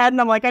that in my head, and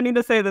I'm like, I need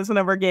to say this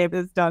whenever Gabe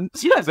is done.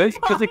 Yeah,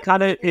 because it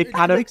kind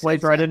of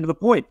plays right into the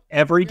point.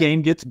 Every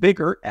game gets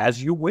bigger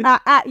as you win.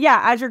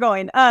 As you're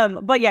going.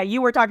 But yeah,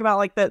 you were talking about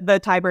the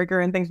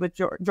tiebreaker and things with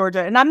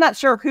Georgia, and I'm not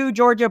sure who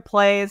Georgia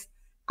plays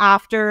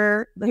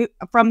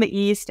from the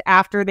East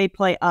after they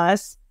play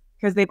us,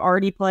 because they've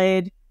already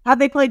played. Have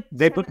they played?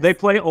 They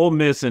play Ole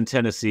Miss and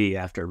Tennessee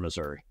after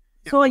Missouri.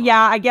 So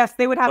yeah, I guess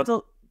they would have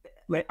to.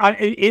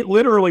 It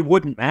literally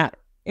wouldn't matter.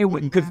 It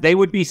wouldn't, because they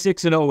would be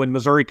 6-0, and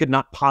Missouri could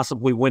not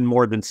possibly win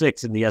more than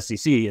 6 in the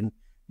SEC, and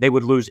they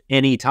would lose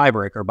any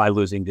tiebreaker by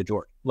losing to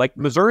Georgia.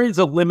 Missouri is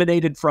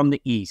eliminated from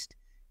the East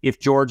if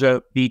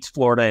Georgia beats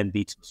Florida and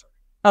beats Missouri.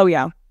 Oh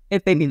yeah,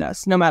 if they beat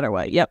us, no matter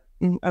what. Yep.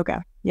 Okay.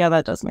 Yeah,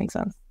 that does make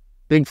sense.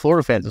 Big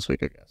Florida fans this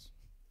week, I guess.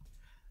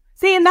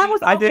 See, and that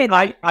was I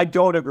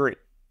don't agree.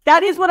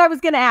 That is what I was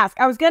going to ask.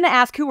 I was going to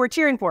ask who we're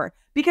cheering for,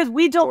 because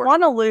we don't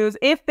want to lose.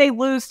 If they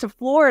lose to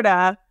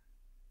Florida,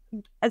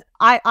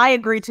 I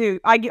agree too.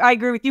 I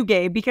agree with you,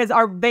 Gabe, because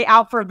are they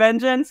out for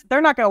vengeance?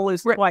 They're not going to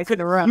lose twice in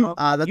a row.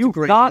 You've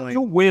got to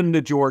win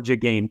the Georgia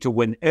game to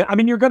win. I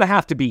mean, you're going to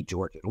have to beat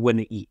Georgia to win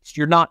the East.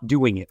 You're not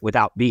doing it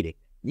without beating.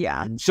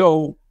 Yeah.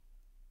 So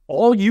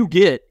all you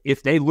get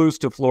if they lose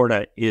to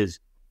Florida is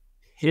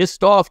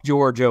pissed off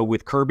Georgia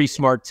with Kirby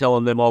Smart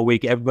telling them all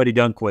week, everybody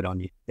done quit on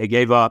you. They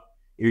gave up.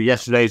 You're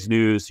yesterday's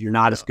news. You're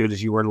not as good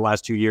as you were in the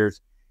last 2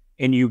 years.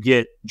 And you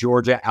get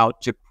Georgia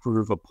out to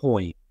prove a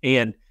point.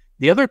 And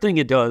the other thing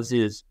it does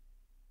is,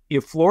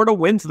 if Florida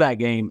wins that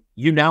game,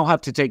 you now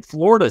have to take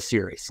Florida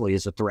seriously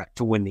as a threat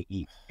to win the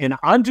East. And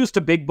I'm just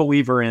a big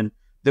believer in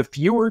the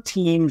fewer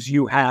teams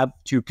you have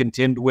to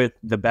contend with,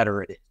 the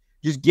better it is.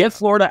 Just get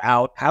Florida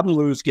out, have them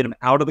lose, get them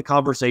out of the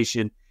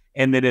conversation,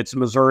 and then it's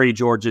Missouri,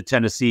 Georgia,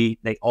 Tennessee.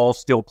 They all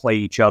still play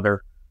each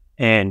other,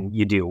 and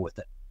you deal with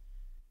it.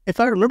 If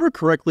I remember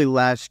correctly,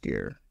 last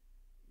year,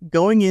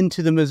 going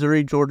into the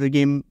Missouri-Georgia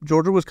game,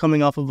 Georgia was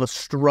coming off of a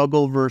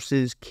struggle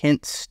versus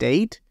Kent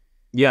State.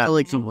 Yeah, so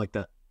something like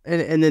that.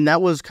 And then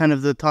that was kind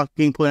of the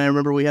talking point. I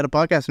remember we had a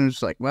podcast, and it was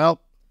just like,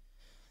 well,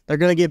 they're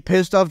going to get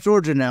pissed off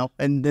Georgia now.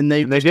 And then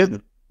they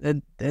didn't.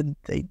 And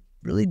they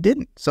really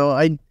didn't. So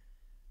I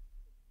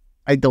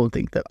don't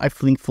think that. I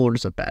think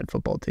Florida's a bad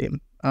football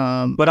team.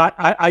 But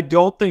I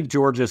don't think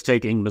Georgia's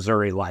taking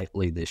Missouri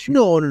lightly this year.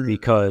 No.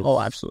 Because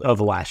absolutely.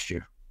 of last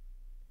year.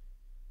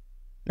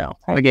 No,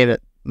 I gave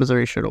it.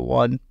 Missouri should have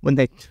won when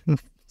they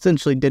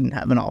essentially didn't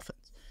have an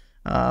offense.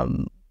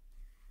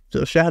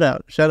 So shout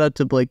out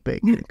to Blake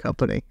Baker and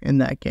company in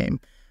that game.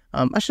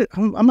 I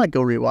might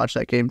go rewatch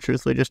that game,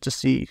 truthfully, just to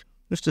see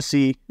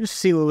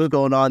what was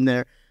going on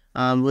there.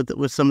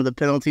 With some of the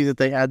penalties that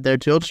they had there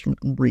too. I'll just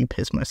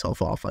re-piss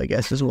myself off, I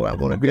guess, is what I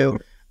want to do.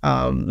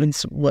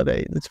 It's what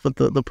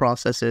the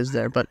process is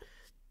there. But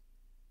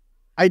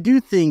I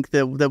do think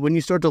that when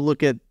you start to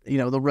look at,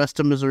 the rest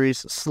of Missouri's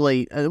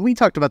slate, we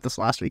talked about this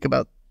last week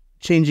about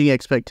changing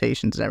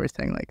expectations and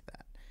everything like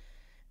that.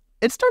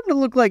 It's starting to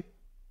look like,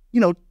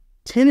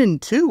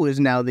 10-2 is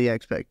now the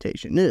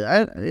expectation.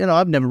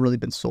 I've never really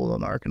been sold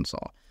on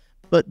Arkansas,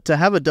 But to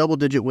have a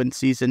double-digit win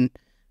season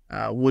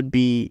would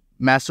be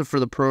massive for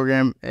the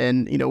program.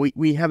 And,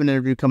 we have an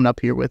interview coming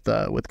up here with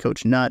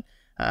Coach Nutt,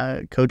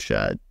 Coach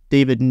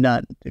David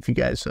Nutt, if you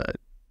guys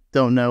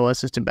don't know,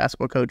 assistant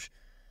basketball coach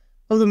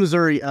of the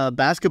Missouri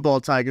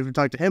basketball Tigers. We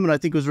talked to him, and I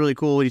think it was really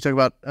cool. He talked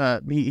about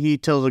he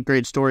tells a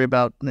great story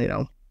about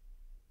the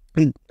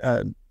AD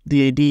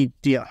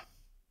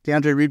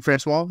DeAndre Reed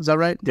Francois. Is that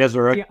right?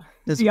 Desiree.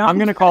 Yeah. I'm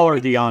going to call her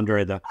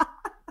DeAndre though.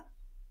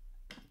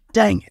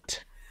 Dang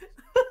it!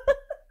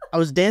 I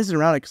was dancing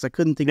around it because I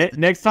couldn't think.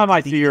 Next time I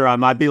see her, I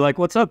might be like,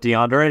 "What's up,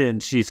 DeAndre?"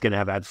 And she's going to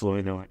have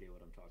absolutely no idea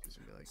what I'm talking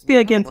about. Just be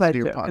like inside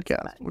your joke.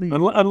 podcast.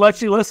 Unless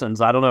she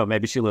listens, I don't know.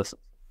 Maybe she listens.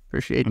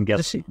 Appreciate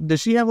it.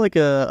 Does she have like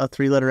a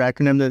 3-letter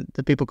acronym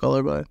that people call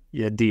her by?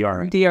 Yeah,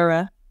 DRA.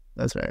 DRA.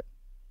 That's right.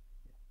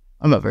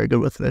 I'm not very good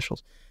with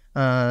initials.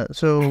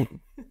 So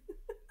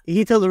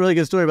he tells a really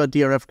good story about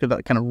DRF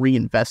kind of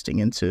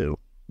reinvesting into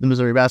the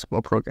Missouri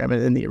basketball program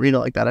and in the arena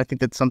like that. I think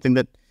that's something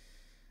that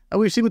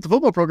we've seen with the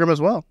football program as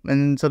well,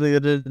 and something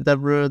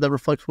that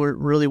reflects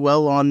really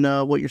well on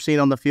what you're seeing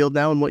on the field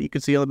now and what you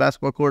could see on the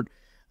basketball court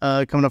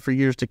coming up for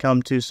years to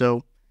come too. So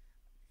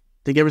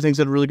I think everything's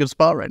in a really good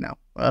spot right now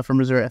for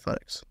Missouri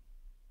athletics.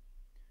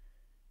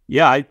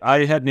 Yeah,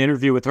 I had an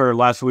interview with her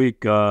last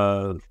week.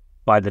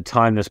 By the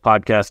time this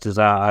podcast is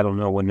out, I don't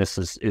know when this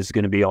is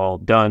going to be all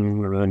done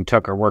when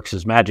Tucker works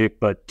his magic,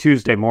 but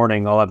Tuesday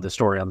morning I'll have the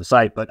story on the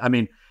site. But I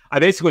mean, I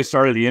basically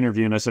started the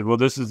interview and I said, well,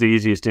 this is the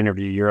easiest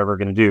interview you're ever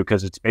going to do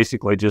because it's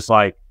basically just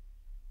like,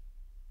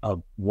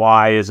 how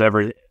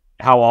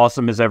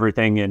awesome is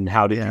everything and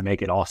how did you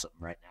make it awesome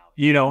right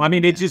now? I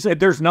mean, it's just,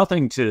 there's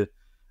nothing to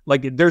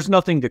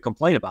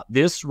complain about.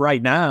 This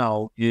right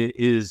now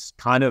is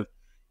kind of,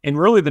 and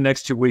really the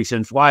next 2 weeks,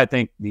 and it's why I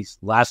think these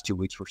last 2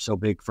 weeks were so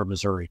big for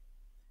Missouri.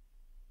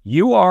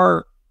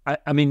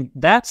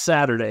 That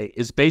Saturday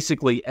is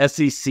basically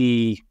SEC,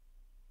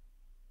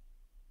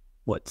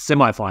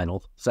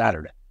 semifinal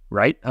Saturday,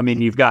 right? I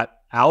mean, you've got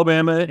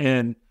Alabama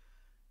and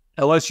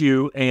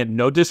LSU, and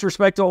no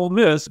disrespect to Ole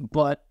Miss,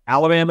 but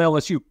Alabama,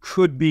 LSU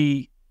could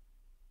be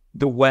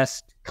the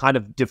West kind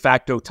of de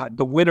facto type.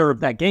 The winner of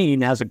that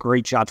game has a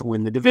great shot to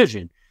win the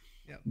division.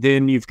 Yeah.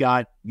 Then you've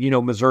got,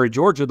 Missouri,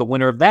 Georgia, the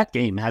winner of that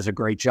game has a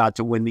great shot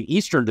to win the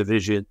Eastern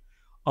Division.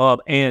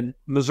 And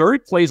Missouri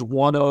plays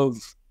one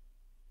of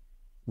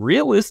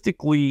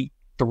realistically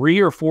 3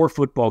 or 4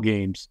 football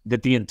games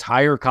that the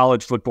entire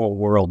college football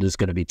world is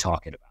going to be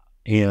talking about.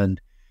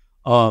 And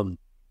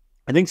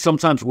I think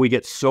sometimes we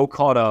get so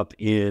caught up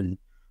in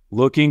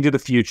looking to the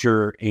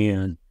future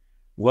and,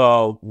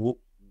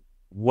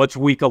 what's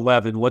week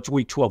 11? What's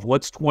week 12?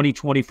 What's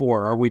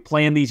 2024? Are we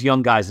playing these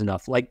young guys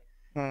enough?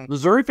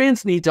 Missouri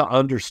fans need to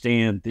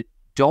understand that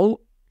don't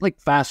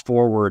fast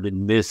forward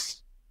and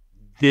miss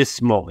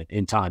this moment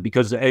in time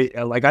because,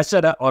 like I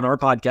said on our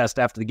podcast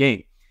after the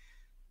game,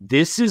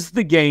 this is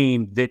the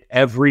game that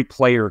every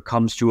player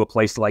comes to a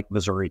place like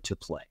Missouri to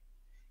play.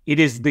 It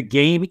is the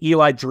game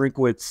Eli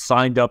Drinkwitz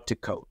signed up to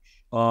coach.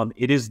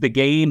 It is the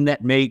game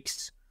that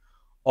makes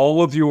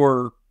all of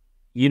your,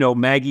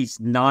 Maggie's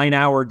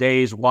 9-hour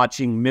days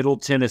watching Middle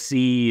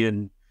Tennessee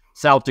and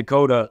South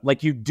Dakota.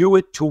 You do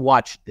it to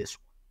watch this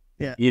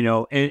one.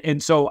 Yeah.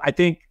 And so I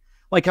think,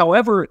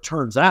 however it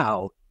turns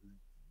out,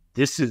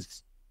 this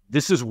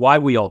is why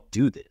we all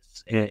do this.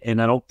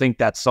 And I don't think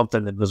that's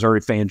something that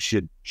Missouri fans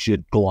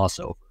should gloss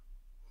over.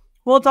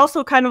 Well, it's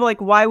also kind of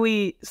why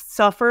we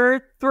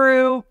suffer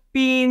through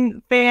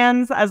being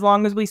fans as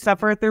long as we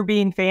suffer through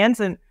being fans.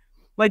 And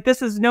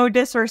this is no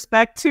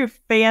disrespect to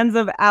fans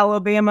of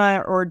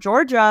Alabama or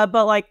Georgia,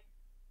 but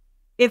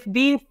if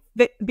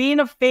being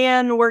a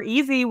fan were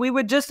easy, we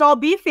would just all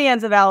be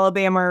fans of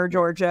Alabama or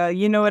Georgia.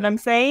 You know what I'm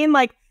saying?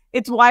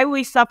 It's why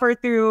we suffer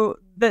through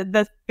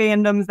the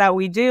fandoms that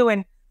we do.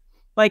 And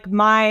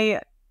my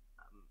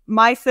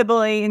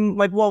sibling,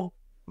 one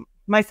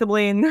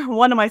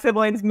of my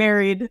siblings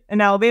married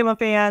an Alabama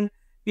fan.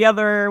 The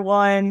other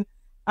one,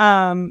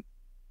 my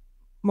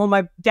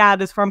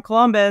dad is from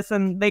Columbus,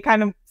 and they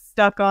kind of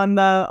stuck on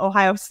the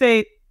Ohio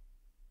State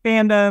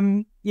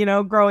fandom,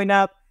 growing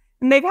up.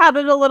 And they've had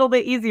it a little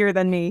bit easier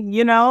than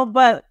me,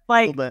 but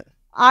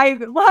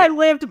I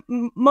lived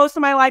most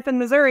of my life in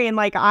Missouri, and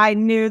I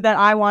knew that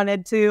I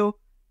wanted to,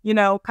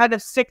 kind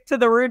of stick to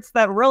the roots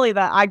that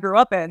I grew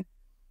up in.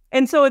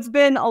 And so it's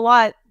been a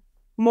lot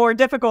more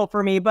difficult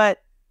for me,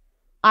 but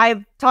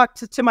I've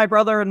talked to my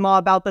brother-in-law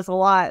about this a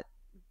lot,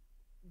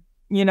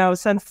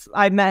 since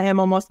I met him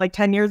almost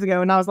 10 years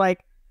ago. And I was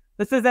like,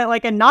 this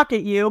isn't a knock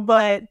at you,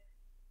 but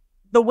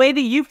the way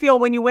that you feel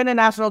when you win a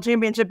national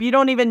championship, you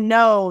don't even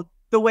know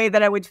the way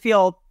that I would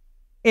feel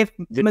if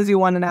Mizzou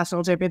won a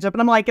national championship.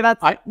 And I'm like,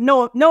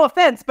 no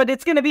offense, but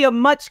it's going to be a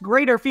much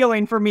greater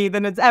feeling for me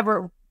than it's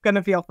ever going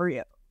to feel for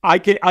you. I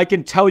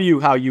can tell you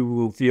how you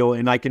will feel,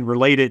 and I can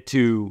relate it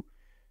to,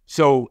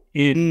 so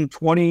in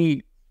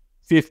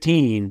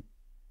 2015,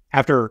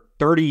 after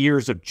 30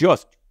 years of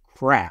just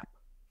crap,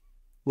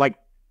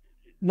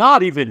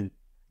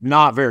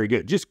 not very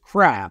good, just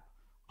crap,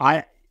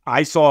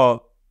 I saw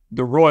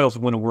the Royals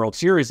win a World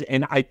Series,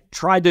 and I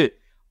tried to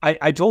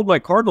I told my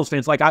Cardinals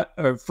fans, like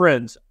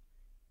friends,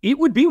 it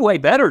would be way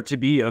better to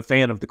be a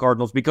fan of the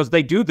Cardinals because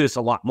they do this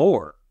a lot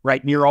more,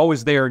 right? And you're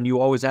always there and you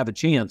always have a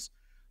chance.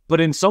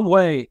 But in some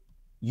way,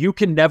 you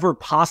can never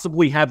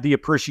possibly have the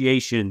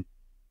appreciation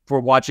for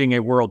watching a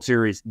World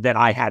Series that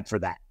I had for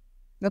that.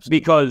 Absolutely.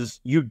 Because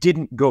you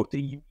didn't go,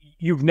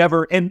 you've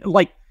never, and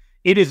like,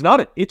 it is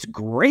not, it's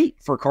great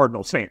for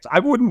Cardinals fans. I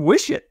wouldn't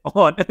wish it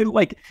on,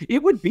 like,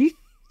 it would be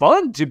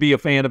fun to be a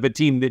fan of a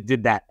team that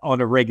did that on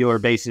a regular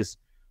basis.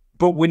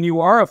 But when you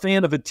are a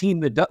fan of a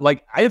team that does,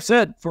 like I have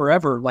said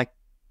forever, like,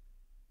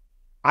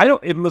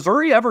 if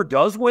Missouri ever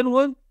does win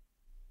one,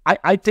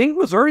 I think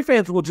Missouri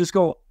fans will just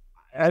go,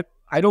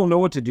 I don't know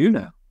what to do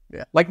now.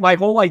 Yeah. Like my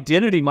whole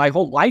identity, my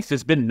whole life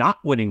has been not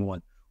winning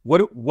one.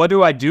 What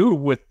do I do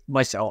with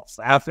myself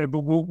after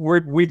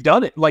we've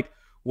done it? Like,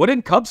 what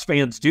did Cubs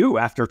fans do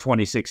after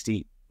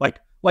 2016? Like,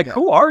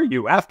 who are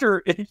you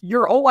after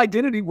your whole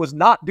identity was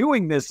not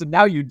doing this and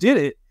now you did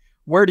it?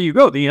 Where do you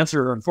go? The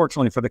answer,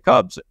 unfortunately, for the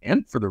Cubs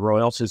and for the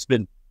Royals has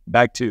been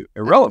back to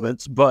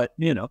irrelevance, but,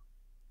 you know.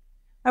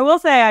 I will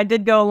say I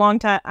did go a long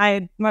time.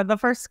 The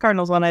first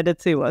Cardinals one I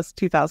did see was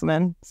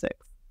 2006.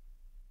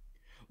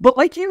 But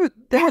like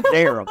they had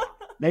there.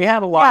 They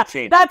had a lot of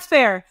change. That's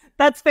fair.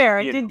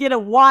 I did get to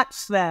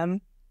watch them.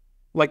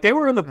 Like they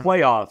were in the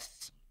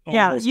playoffs.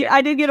 Yeah,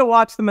 I did get to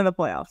watch them in the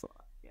playoffs.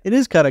 It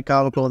is kind of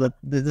comical that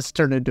this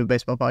turned into a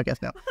baseball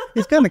podcast now.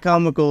 It's kind of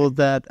comical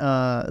that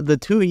the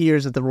 2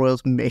 years that the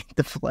Royals made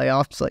the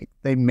playoffs, like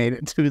they made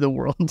it to the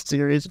World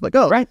Series. Like,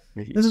 oh, right,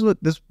 this is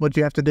what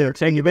you have to do.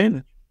 Take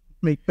advantage.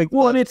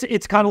 Well, and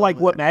it's kind of like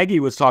what Maggie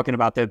was talking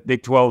about, the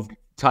Big 12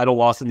 title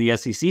loss and the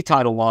SEC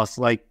title loss.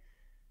 Like,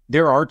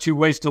 there are two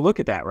ways to look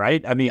at that,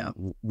 right? I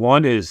mean,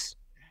 one is,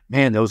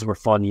 man, those were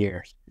fun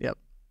years. Yep.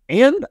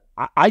 And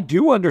I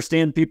do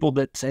understand people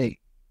that say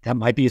that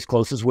might be as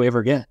close as we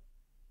ever get.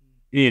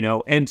 You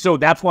know, and so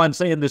that's why I'm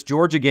saying this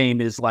Georgia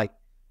game is like,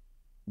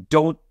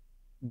 don't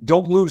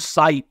lose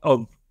sight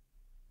of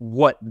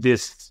what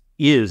this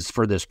is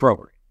for this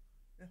program.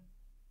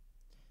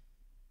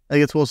 I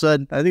think it's well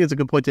said. I think it's a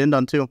good point to end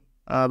on too.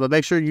 But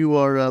make sure you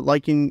are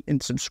liking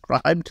and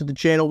subscribe to the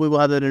channel. We will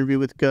have that interview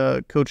with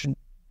Coach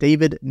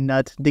David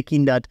Dickey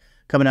Nutt,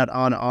 coming out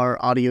on our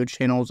audio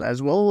channels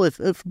as well.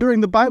 If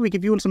during the bye week,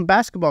 if you want some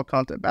basketball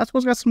content,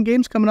 basketball's got some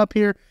games coming up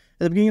here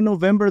at the beginning of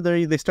November.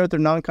 They start their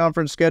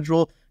non-conference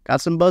schedule. Got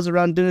some buzz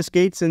around Dennis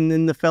Gates and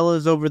then the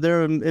fellas over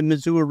there in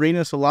Mizzou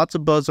Arena. So lots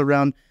of buzz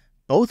around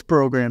both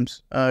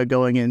programs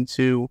going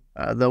into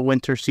the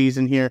winter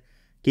season here.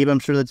 Gabe, I'm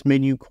sure that's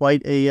made you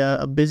quite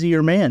a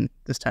busier man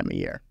this time of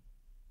year.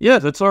 Yeah,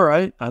 that's all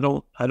right. I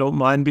don't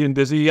mind being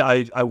busy.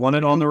 I want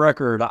it on the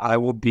record. I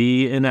will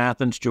be in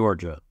Athens,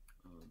 Georgia.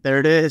 There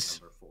it is.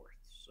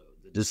 So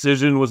the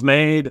decision was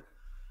made.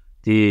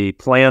 The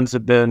plans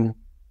have been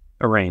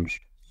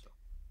arranged.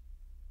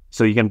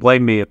 So you can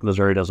blame me if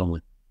Missouri doesn't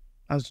win.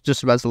 I was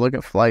just about to look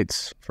at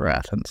flights for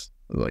Athens.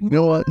 I was like, you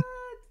know what?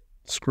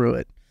 Screw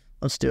it.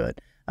 Let's do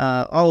it.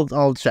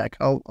 I'll check.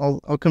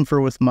 I'll confer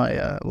with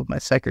my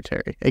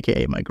secretary,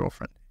 aka my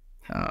girlfriend,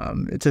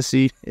 to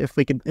see if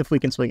we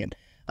can swing it.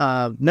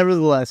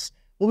 Nevertheless,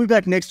 we'll be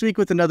back next week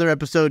with another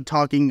episode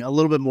talking a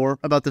little bit more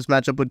about this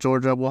matchup with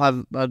Georgia. We'll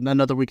have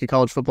another week of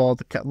college football,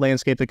 the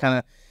landscape that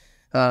kind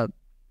of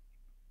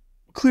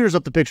clears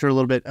up the picture a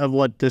little bit of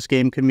what this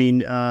game could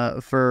mean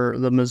for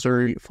the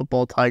Missouri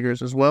football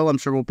Tigers as well. I'm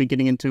sure we'll be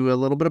getting into a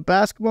little bit of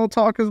basketball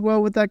talk as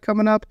well with that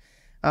coming up.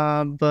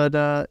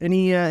 But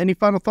any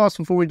final thoughts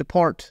before we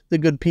depart the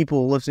good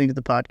people listening to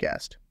the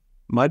podcast?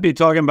 Might be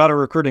talking about a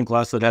recruiting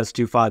class that has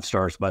 2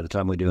 5-stars by the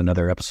time we do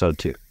another episode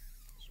too.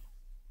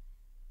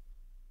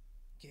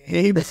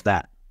 Gabe, it's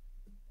that.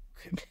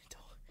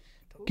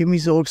 Don't get me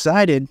so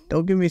excited.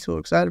 Don't get me so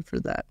excited for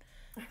that.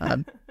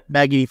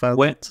 Maggie,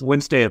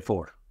 Wednesday at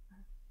 4.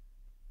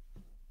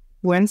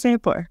 Wednesday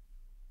at 4.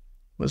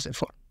 What's it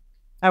for?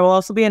 I will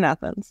also be in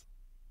Athens.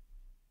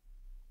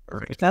 All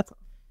right.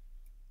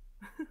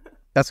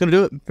 That's going to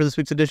do it for this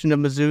week's edition of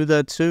Mizzou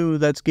the 2.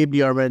 That's Gabe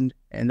DeArmond,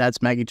 and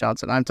that's Maggie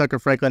Johnson. I'm Tucker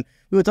Franklin.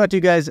 We will talk to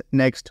you guys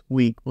next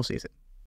week. We'll see you soon.